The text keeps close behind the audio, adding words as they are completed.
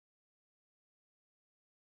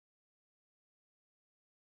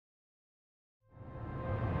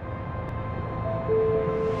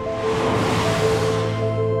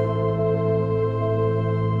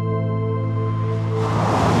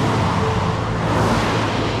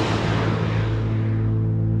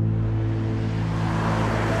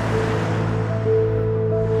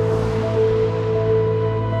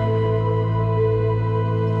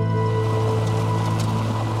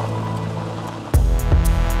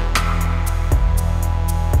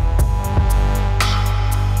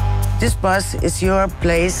This bus is your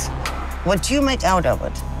place. What you make out of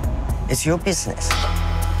it is your business.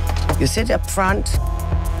 You sit up front,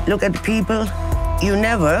 look at the people. You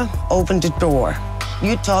never open the door.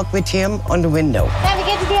 You talk with him on the window. Ja, wie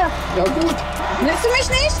geht's dir? Ja, gut. Willst du mich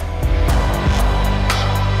nicht?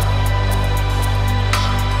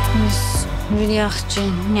 Видях, че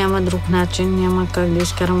няма друг начин, няма как да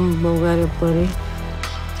изкарам в България пари.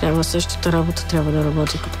 Трябва същата работа, трябва да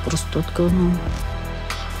работя като проститутка. Но...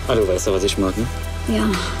 Ah, du weißt ja, was ich mag, ne? Ja.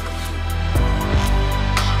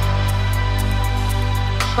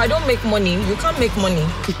 If I don't make money, you can't make money.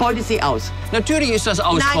 Ich beute sie aus. Natürlich ist das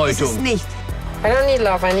Ausbeutung. Nein, ist es nicht. I don't need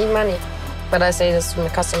love, I need money. But I say this to my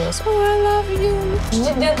customers. Oh, I love you.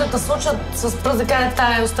 Жди ден да те случат с пръст да кажат,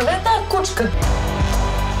 тая оставя тая кучка.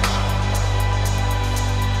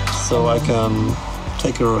 So I can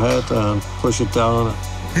take her head and push it down.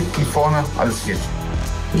 Hinten, vorne, alles geht.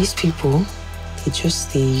 These people,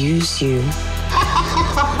 they use you.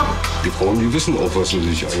 Die Frauen, die wissen auch, was sie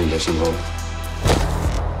sich eingelassen haben.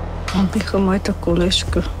 Убиха моята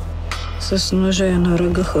колежка. С ножа я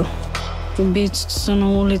наръгаха. Убийците са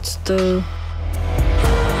на улицата.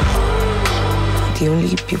 The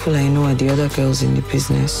only people I know are the other girls in the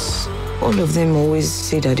business. All of them always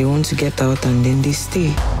say that they want to get out and then they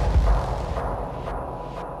stay.